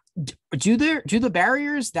 Do the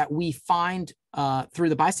barriers that we find through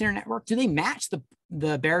the bystander network, do they match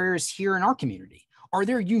the barriers here in our community? Are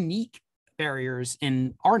there unique barriers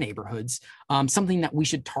in our neighborhoods, something that we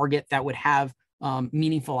should target that would have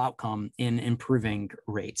meaningful outcome in improving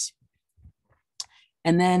rates?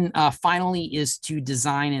 And then finally is to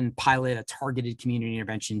design and pilot a targeted community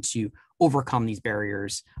intervention to overcome these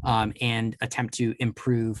barriers and attempt to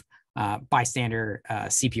improve bystander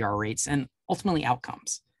CPR rates and ultimately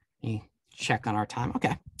outcomes. Let me check on our time.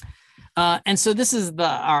 Okay. And so this is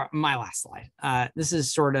my last slide. This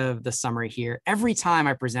is sort of the summary here. Every time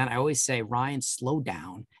I present, I always say, Ryan, slow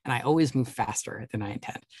down. And I always move faster than I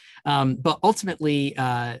intend. But ultimately,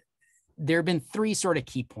 there have been three sort of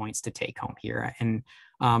key points to take home here. And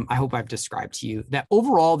I hope I've described to you that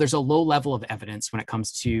overall, there's a low level of evidence when it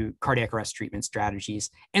comes to cardiac arrest treatment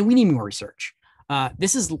strategies, and we need more research.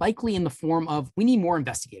 This is likely in the form of, we need more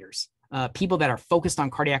investigators, people that are focused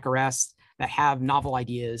on cardiac arrest, that have novel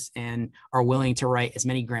ideas and are willing to write as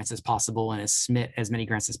many grants as possible and submit as many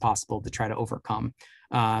grants as possible to try to overcome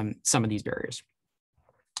some of these barriers.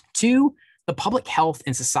 Two, the public health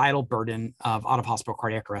and societal burden of out-of-hospital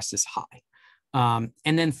cardiac arrest is high.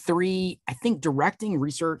 And then three, I think directing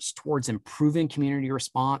research towards improving community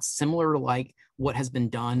response, similar to like what has been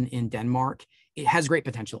done in Denmark, it has great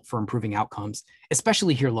potential for improving outcomes,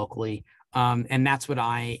 especially here locally. And that's what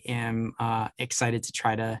I am excited to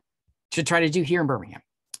try to do here in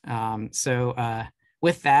Birmingham. So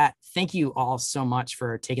with that, thank you all so much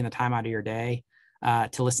for taking the time out of your day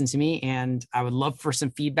to listen to me. And I would love for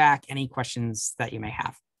some feedback, any questions that you may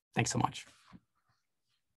have. Thanks so much.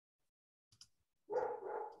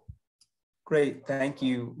 Great, thank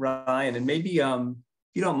you, Ryan. And maybe if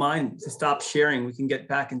you don't mind to stop sharing, we can get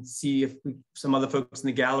back and see if some other folks in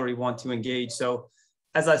the gallery want to engage. So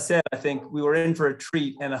as I said, I think we were in for a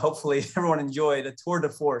treat, and hopefully everyone enjoyed a tour de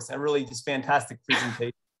force and really just fantastic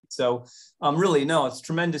presentation. So really, no, it's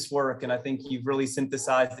tremendous work. And I think you've really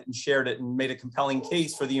synthesized it and shared it and made a compelling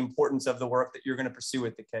case for the importance of the work that you're going to pursue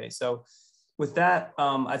at the K. So with that,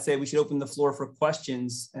 I'd say we should open the floor for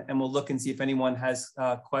questions, and we'll look and see if anyone has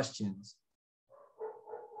questions.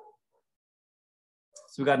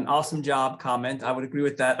 So we got an awesome job comment. I would agree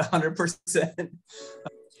with that 100%.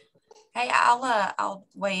 Hey, I'll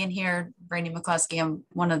weigh in here. Brandy McCluskey. I'm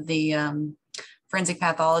one of the forensic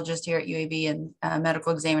pathologists here at UAB and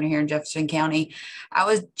medical examiner here in Jefferson County. I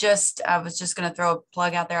was just going to throw a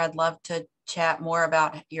plug out there. I'd love to chat more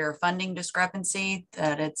about your funding discrepancy,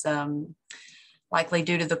 that it's likely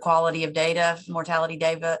due to the quality of data, mortality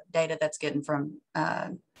data that's getting from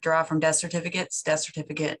derived from death certificates. Death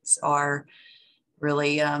certificates are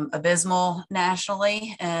really abysmal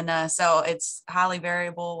nationally. And so it's highly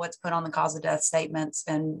variable what's put on the cause of death statements.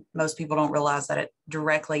 And most people don't realize that it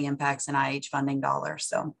directly impacts NIH funding dollars.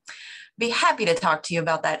 So be happy to talk to you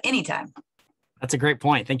about that anytime. That's a great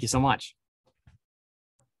point. Thank you so much.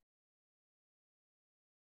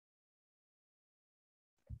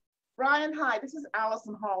 Ryan, hi, this is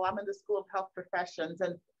Allison Hall. I'm in the School of Health Professions.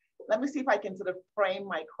 And let me see if I can sort of frame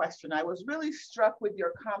my question. I was really struck with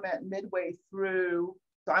your comment midway through.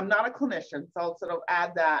 So I'm not a clinician, so I'll sort of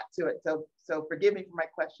add that to it. So forgive me for my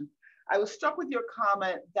question. I was struck with your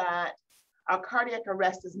comment that cardiac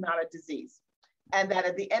arrest is not a disease, and that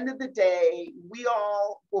at the end of the day, we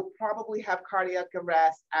all will probably have cardiac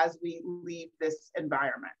arrest as we leave this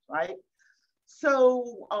environment, right?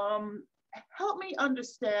 So help me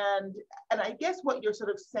understand, and I guess what you're sort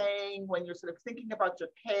of saying when you're sort of thinking about your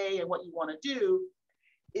K and what you want to do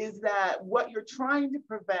is that what you're trying to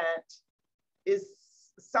prevent is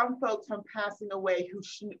some folks from passing away who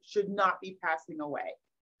should not be passing away,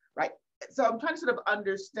 right? So I'm trying to sort of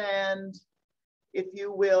understand, if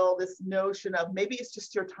you will, this notion of maybe it's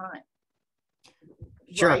just your time.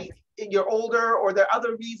 Sure. Right? You're older, or there are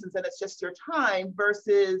other reasons, and it's just your time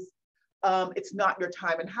versus it's not your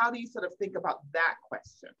time. And how do you sort of think about that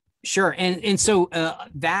question? Sure. And so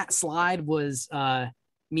that slide was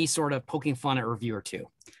me sort of poking fun at reviewer two.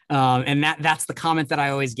 And that's the comment that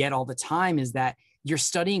I always get all the time, is that you're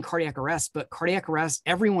studying cardiac arrest, but cardiac arrest,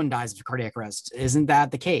 everyone dies of cardiac arrest. Isn't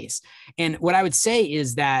that the case? And what I would say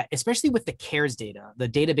is that, especially with the CARES data, the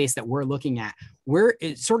database that we're looking at, where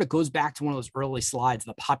it sort of goes back to one of those early slides,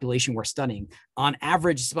 the population we're studying, on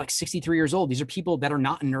average, it's like 63 years old. These are people that are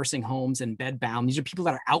not in nursing homes and bed bound. These are people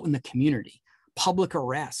that are out in the community. Public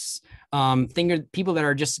arrests, people that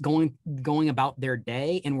are just going about their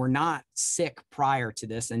day and were not sick prior to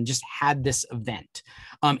this and just had this event.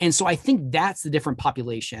 And so I think that's the different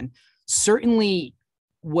population. Certainly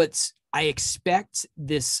I expect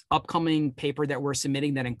this upcoming paper that we're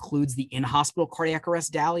submitting that includes the in-hospital cardiac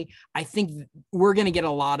arrest DALY, I think we're going to get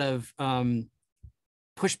a lot of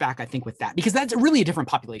pushback, I think, with that, because that's really a different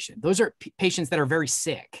population. Those are patients that are very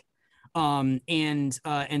sick. And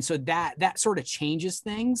so that sort of changes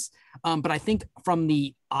things. But I think from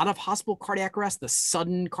the out-of-hospital cardiac arrest, the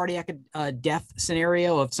sudden cardiac death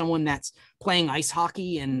scenario of someone that's playing ice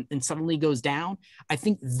hockey and suddenly goes down, I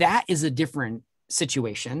think that is a different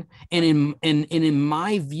situation. And in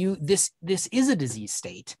my view, this is a disease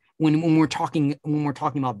state when we're talking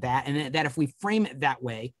about that, and that if we frame it that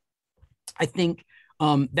way, I think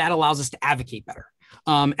that allows us to advocate better,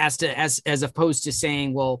 as opposed to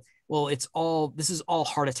saying, well, this is all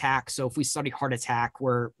heart attack. So if we study heart attack,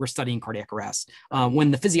 we're studying cardiac arrest,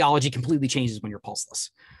 when the physiology completely changes when you're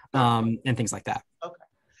pulseless, and things like that. Okay.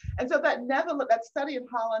 And so that study in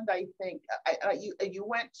Holland, I think you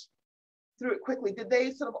went through it quickly. Did they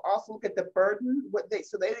sort of also look at the burden?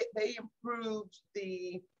 So they improved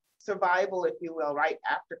the survival, if you will, right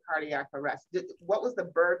after cardiac arrest. What was the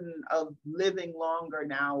burden of living longer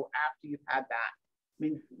now after you've had that? I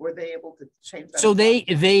mean, were they able to change that? So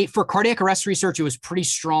they for cardiac arrest research, it was pretty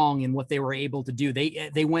strong in what they were able to do.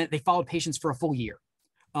 They followed patients for a full year.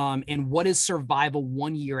 And what is survival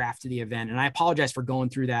 1 year after the event? And I apologize for going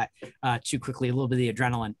through that too quickly, a little bit of the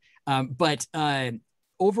adrenaline. But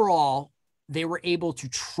overall, they were able to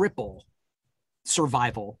triple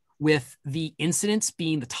survival, with the incidence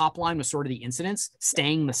being the top line was sort of the incidence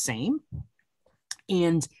staying the same.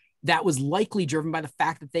 And that was likely driven by the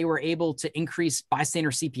fact that they were able to increase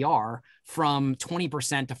bystander CPR from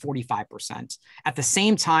 20% to 45%. At the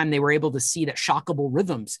same time, they were able to see that shockable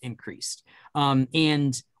rhythms increased.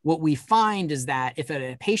 And what we find is that if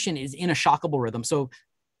a patient is in a shockable rhythm, so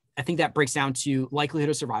I think that breaks down to likelihood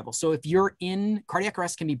of survival. So if you're in cardiac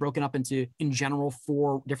arrest, can be broken up into, in general,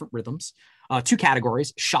 4 different rhythms, 2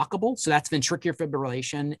 categories: shockable, so that's ventricular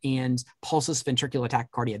fibrillation, and pulsus ventricular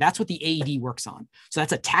tachycardia. That's what the AED works on. So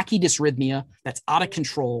that's a tachydysrhythmia that's out of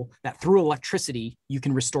control, that through electricity, you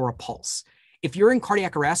can restore a pulse. If you're in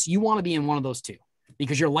cardiac arrest, you want to be in one of those 2,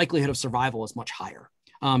 because your likelihood of survival is much higher,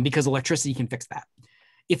 because electricity can fix that.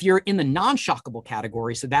 If you're in the non-shockable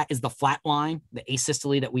category, so that is the flat line, the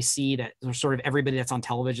asystole that we see, that sort of everybody that's on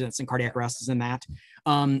television that's in cardiac arrest is in that,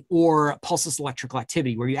 or pulseless electrical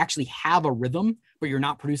activity, where you actually have a rhythm, but you're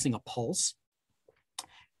not producing a pulse.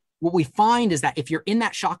 What we find is that if you're in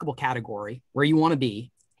that shockable category where you want to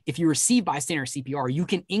be, if you receive bystander CPR, you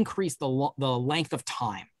can increase the length of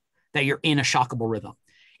time that you're in a shockable rhythm.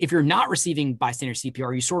 If you're not receiving bystander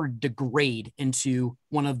CPR, you sort of degrade into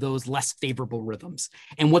one of those less favorable rhythms.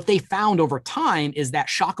 And what they found over time is that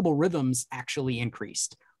shockable rhythms actually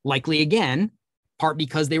increased, likely again, part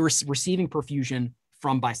because they were receiving perfusion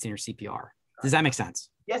from bystander CPR. Does that make sense?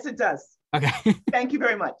 Yes, it does. Okay. Thank you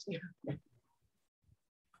very much.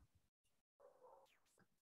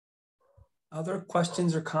 Other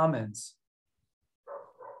questions or comments?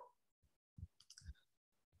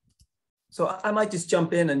 So I might just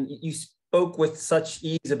jump in, and you spoke with such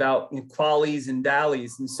ease about qualies and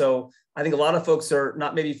DALYs. And so I think a lot of folks are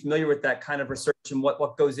not maybe familiar with that kind of research and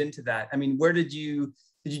what goes into that. I mean, where did you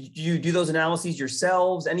do those analyses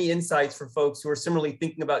yourselves? Any insights for folks who are similarly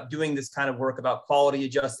thinking about doing this kind of work about quality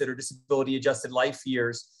adjusted or disability adjusted life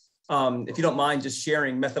years? If you don't mind just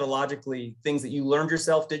sharing methodologically things that you learned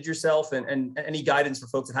yourself, did yourself, and any guidance for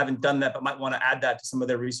folks that haven't done that but might want to add that to some of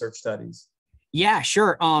their research studies. Yeah,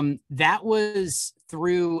 sure. That was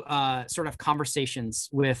through sort of conversations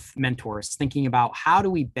with mentors, thinking about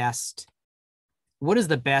what is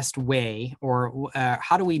the best way, or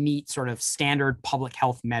how do we meet sort of standard public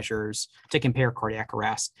health measures to compare cardiac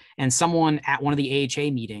arrest? And someone at one of the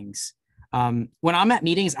AHA meetings, when I'm at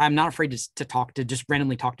meetings, I'm not afraid to just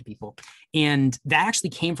randomly talk to people. And that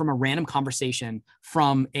actually came from a random conversation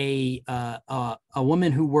from a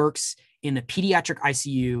woman who works in the pediatric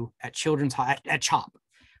ICU at at CHOP,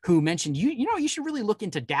 who mentioned, you should really look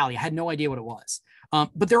into DALY. I had no idea what it was,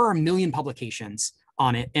 but there are a million publications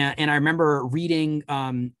on it. And I remember reading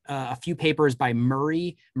a few papers by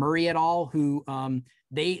Murray et al., who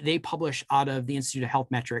they publish out of the Institute of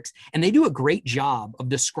Health Metrics, and they do a great job of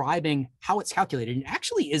describing how it's calculated. And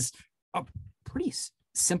actually is a pretty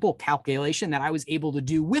simple calculation that I was able to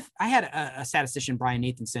do I had a statistician, Brian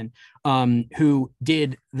Nathanson, who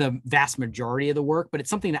did the vast majority of the work, but it's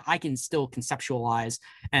something that I can still conceptualize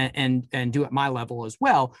and do at my level as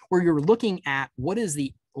well, where you're looking at what is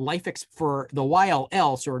the for the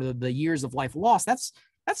YLL, sort of the years of life lost. That's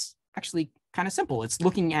actually kind of simple. It's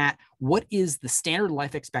looking at what is the standard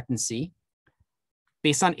life expectancy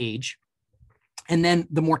based on age, and then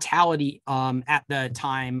the mortality at the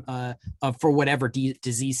time for whatever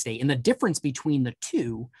disease state. And the difference between the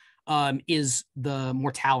two is the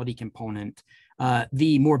mortality component.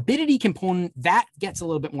 The morbidity component, that gets a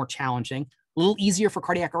little bit more challenging, a little easier for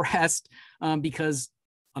cardiac arrest because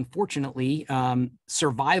unfortunately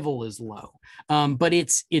survival is low. But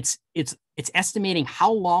it's estimating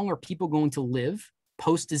how long are people going to live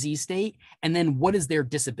post-disease state, and then what is their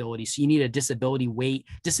disability? So you need a disability weight.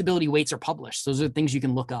 Disability weights are published. Those are things you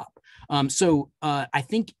can look up. I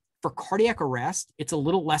think for cardiac arrest, it's a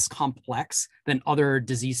little less complex than other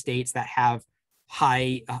disease states that have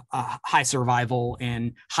high survival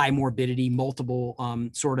and high morbidity, multiple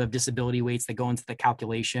sort of disability weights that go into the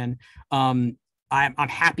calculation. I'm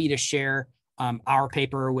happy to share our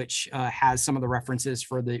paper, which has some of the references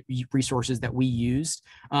for the resources that we used.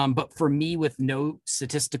 But for me, with no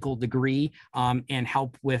statistical degree and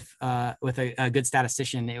help with a good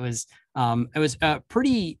statistician, it was a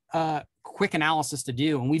pretty quick analysis to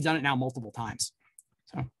do, and we've done it now multiple times.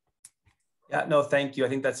 So. Yeah, no, thank you. I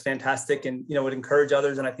think that's fantastic, and would encourage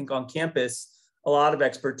others. And I think on campus, a lot of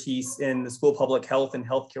expertise in the School of Public Health and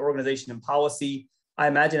healthcare organization and policy. I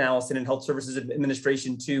imagine, Allison, in Health Services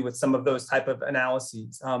Administration too, with some of those type of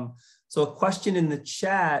analyses. So a question in the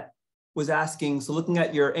chat was asking, so looking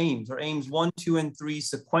at your aims, are aims 1, 2, and 3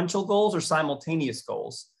 sequential goals or simultaneous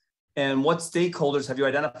goals? And what stakeholders have you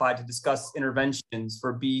identified to discuss interventions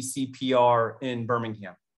for BCPR in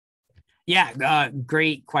Birmingham? Yeah,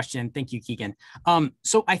 great question. Thank you, Keegan.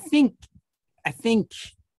 So I think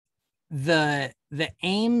the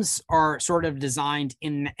aims are sort of designed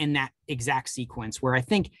in that exact sequence, where I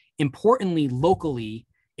think importantly locally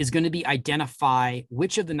is going to be identify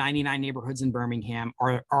which of the 99 neighborhoods in Birmingham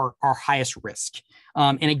are highest risk.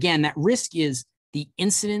 And again, that risk is the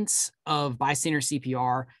incidence of bystander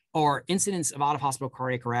CPR or incidence of out-of-hospital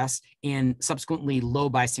cardiac arrest and subsequently low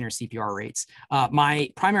bystander CPR rates. My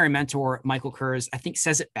primary mentor, Michael Kurz, I think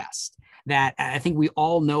says it best, that I think we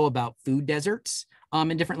all know about food deserts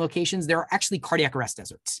in different locations. There are actually cardiac arrest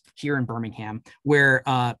deserts here in Birmingham where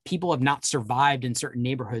people have not survived in certain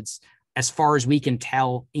neighborhoods as far as we can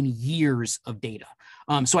tell in years of data.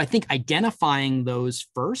 So I think identifying those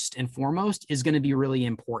first and foremost is going to be really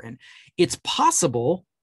important. It's possible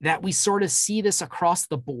that we sort of see this across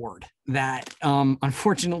the board, that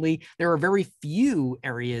unfortunately, there are very few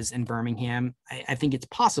areas in Birmingham. I think it's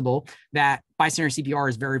possible that bystander CPR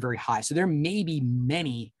is very, very high. So there may be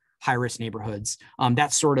many high-risk neighborhoods.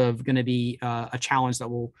 That's sort of going to be a challenge that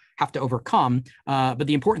we'll have to overcome. But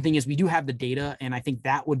the important thing is we do have the data, and I think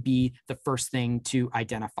that would be the first thing to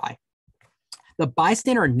identify. The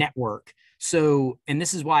bystander network, so, and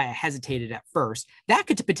this is why I hesitated at first, that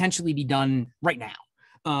could potentially be done right now.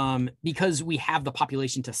 Because we have the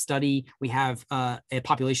population to study, we have a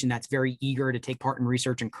population that's very eager to take part in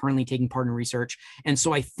research and currently taking part in research. And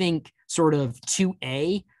so I think sort of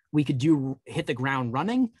 2A, we could hit the ground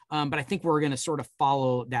running, but I think we're going to sort of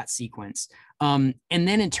follow that sequence. And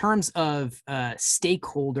then in terms of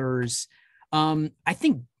stakeholders, I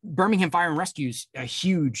think Birmingham Fire and Rescue is a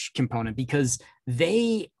huge component because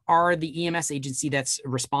they are the EMS agency that's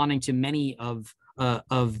responding to many of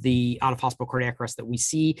the out-of-hospital cardiac arrest that we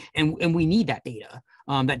see, and we need that data.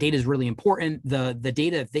 That data is really important. The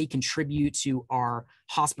data they contribute to our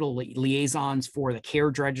hospital liaisons for the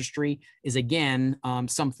CARE registry is, again,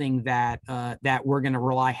 something that we're going to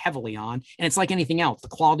rely heavily on. And it's like anything else. The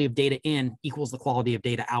quality of data in equals the quality of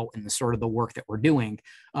data out in the sort of the work that we're doing.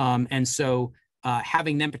 And so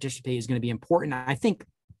having them participate is going to be important. I think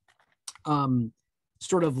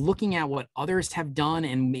sort of looking at what others have done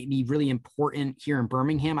and maybe really important here in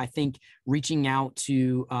Birmingham, I think reaching out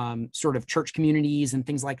to sort of church communities and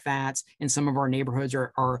things like that in some of our neighborhoods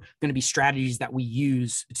are going to be strategies that we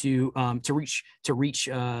use to reach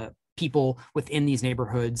people within these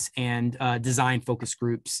neighborhoods and design focus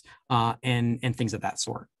groups and things of that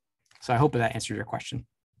sort. So I hope that answers your question.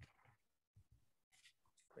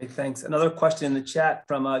 Great, thanks. Another question in the chat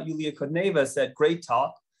from Yulia Kodneva said, great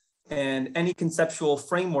talk. And any conceptual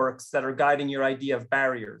frameworks that are guiding your idea of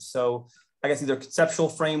barriers. So I guess either conceptual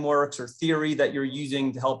frameworks or theory that you're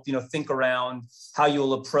using to help, think around how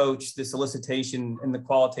you'll approach the solicitation and the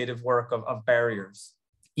qualitative work of barriers.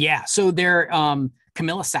 Yeah, so there,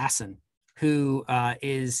 Camilla Sasson, who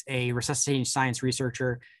is a resuscitation science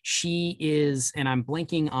researcher. She is, and I'm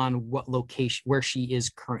blanking on what location, where she is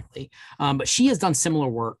currently, but she has done similar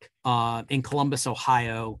work in Columbus,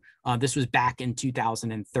 Ohio. This was back in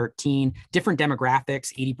 2013. Different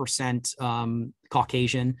demographics, 80%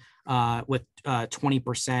 Caucasian, with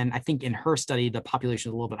 20%. I think in her study, the population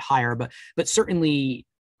is a little bit higher, but certainly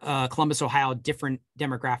Columbus, Ohio, different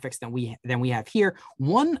demographics than we have here.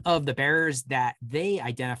 One of the barriers that they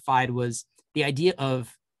identified was the idea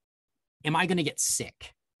of, am I going to get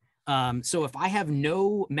sick? So if I have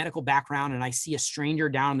no medical background and I see a stranger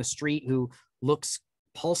down the street who looks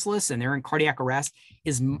pulseless and they're in cardiac arrest,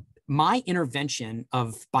 is my intervention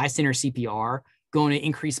of bystander CPR going to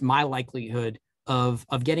increase my likelihood of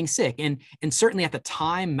getting sick? And certainly at the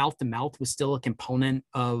time, mouth to mouth was still a component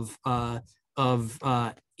of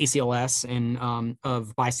ACLS and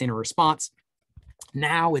of bystander response.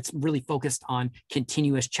 Now it's really focused on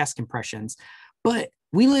continuous chest compressions, but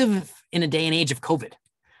we live in a day and age of COVID.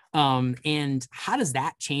 And how does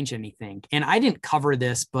that change anything? And I didn't cover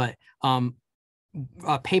this, but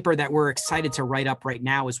a paper that we're excited to write up right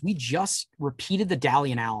now is we just repeated the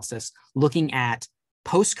DALI analysis looking at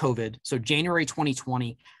post-COVID, so January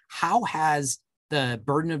 2020, how has the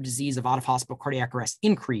burden of disease of out-of-hospital cardiac arrest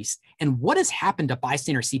increased, and what has happened to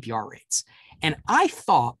bystander CPR rates? And I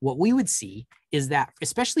thought what we would see is that,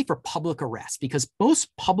 especially for public arrests, because most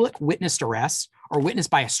public witnessed arrests are witnessed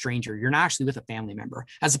by a stranger. You're not actually with a family member,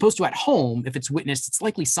 as opposed to at home. If it's witnessed, it's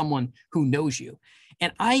likely someone who knows you.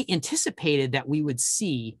 And I anticipated that we would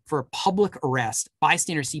see, for public arrest,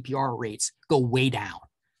 bystander CPR rates go way down,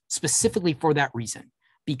 specifically for that reason,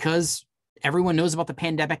 because everyone knows about the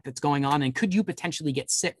pandemic that's going on, and could you potentially get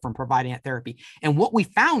sick from providing that therapy? And what we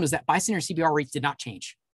found is that bystander CPR rates did not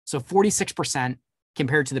change. So 46%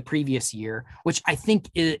 compared to the previous year, which I think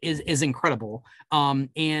is incredible.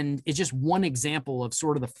 And it's just one example of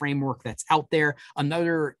sort of the framework that's out there.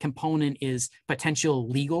 Another component is potential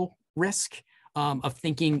legal risk of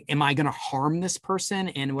thinking, am I going to harm this person?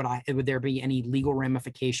 And would there be any legal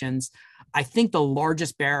ramifications? I think the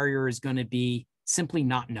largest barrier is going to be simply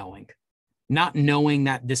not knowing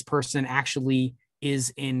that this person actually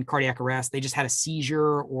is in cardiac arrest. They just had a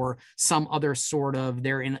seizure or some other sort of,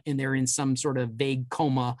 they're in some sort of vague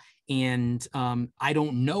coma, and I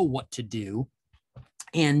don't know what to do.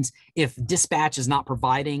 And if dispatch is not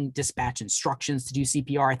providing dispatch instructions to do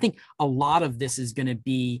CPR, I think a lot of this is going to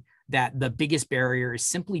be that the biggest barrier is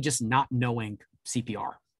simply just not knowing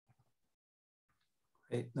CPR.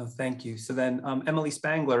 Great, no, thank you. So then Emily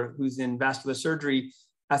Spangler, who's in vascular surgery,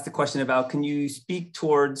 asked the question about, can you speak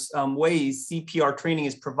towards ways CPR training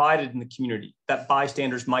is provided in the community that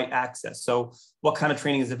bystanders might access? So what kind of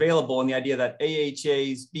training is available? And the idea that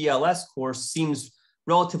AHA's BLS course seems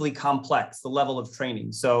relatively complex, the level of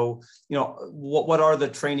training. So, what are the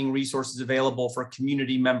training resources available for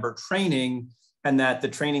community member training, and that the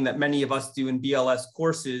training that many of us do in BLS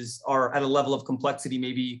courses are at a level of complexity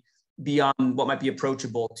maybe beyond what might be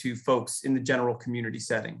approachable to folks in the general community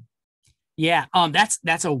setting? Yeah,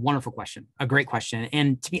 that's a wonderful question, a great question.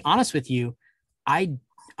 And to be honest with you, I'm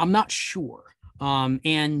not sure.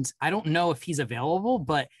 And I don't know if he's available,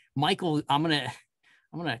 but Michael, I'm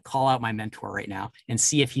gonna call out my mentor right now and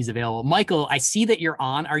see if he's available. Michael, I see that you're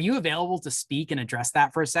on. Are you available to speak and address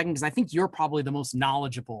that for a second? Because I think you're probably the most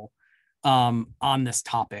knowledgeable on this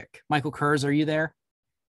topic. Michael Kurz, are you there?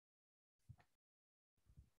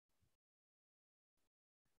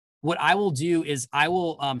 What I will do is I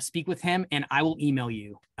will speak with him and I will email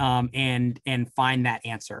you and find that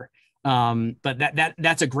answer. But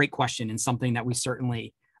that's a great question and something that we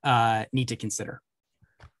certainly need to consider.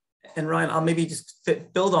 And Ryan, I'll maybe just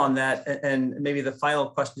build on that, and maybe the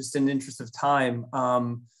final question, just in the interest of time,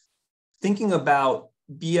 thinking about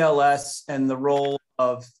BLS and the role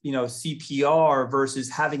of CPR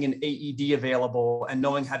versus having an AED available and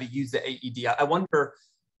knowing how to use the AED. I wonder,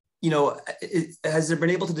 has there been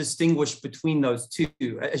able to distinguish between those two?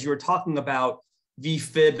 As you were talking about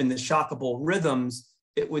VFib and the shockable rhythms,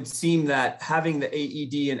 it would seem that having the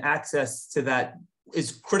AED and access to that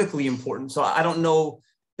is critically important. So I don't know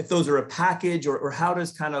if those are a package, or how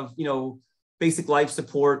does kind of, basic life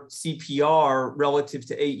support CPR relative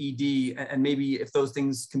to AED, and maybe if those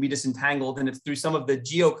things can be disentangled, and if through some of the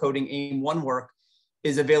geocoding AIM-1 work,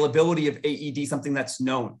 is availability of AED something that's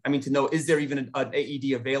known? I mean, to know, is there even an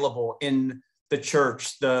AED available in the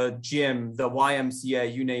church, the gym, the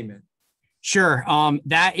YMCA, you name it? Sure.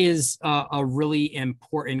 That is a really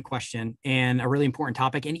important question and a really important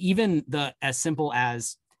topic. And even as simple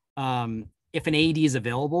as if an AED is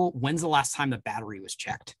available, when's the last time the battery was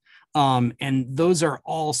checked? And those are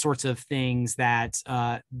all sorts of things that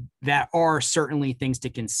are certainly things to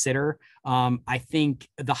consider. I think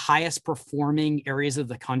the highest performing areas of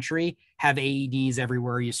the country have AEDs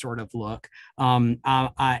everywhere you sort of look.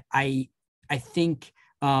 I think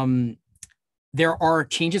there are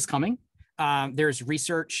changes coming. There's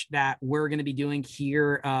research that we're going to be doing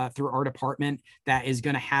here through our department that is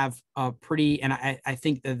going to have a pretty, and I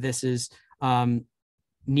think that this is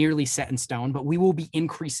nearly set in stone, but we will be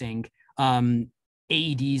increasing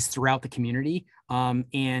AEDs throughout the community, and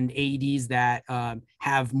AEDs that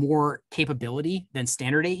have more capability than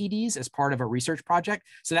standard AEDs as part of a research project.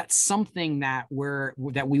 So that's something that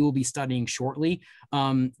we will be studying shortly.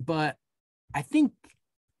 But I think,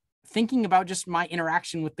 thinking about just my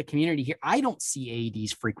interaction with the community here, I don't see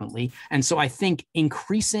AEDs frequently. And so I think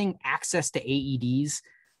increasing access to AEDs,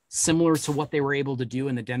 similar to what they were able to do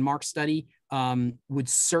in the Denmark study, would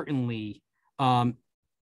certainly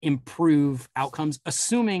improve outcomes,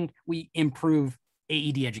 assuming we improve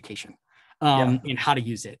AED education in how to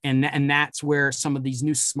use it. And that's where some of these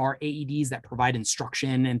new smart AEDs that provide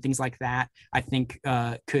instruction and things like that, I think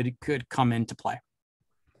could come into play.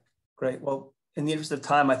 Great. Well, in the interest of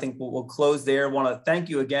time, I think we'll close there. I want to thank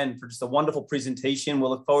you again for just a wonderful presentation.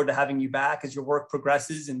 We'll look forward to having you back as your work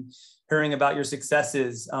progresses and hearing about your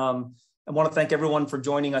successes. I want to thank everyone for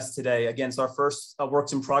joining us today. Again, it's our first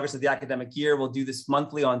Works in Progress of the academic year. We'll do this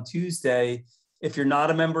monthly on Tuesday. If you're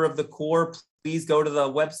not a member of the COERE, please go to the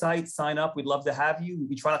website, sign up. We'd love to have you.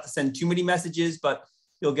 We try not to send too many messages, but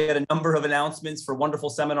you'll get a number of announcements for wonderful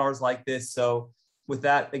seminars like this. So with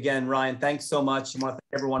that, again, Ryan, thanks so much. I want to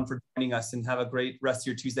thank everyone for joining us, and have a great rest of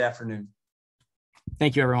your Tuesday afternoon.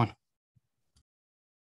 Thank you, everyone.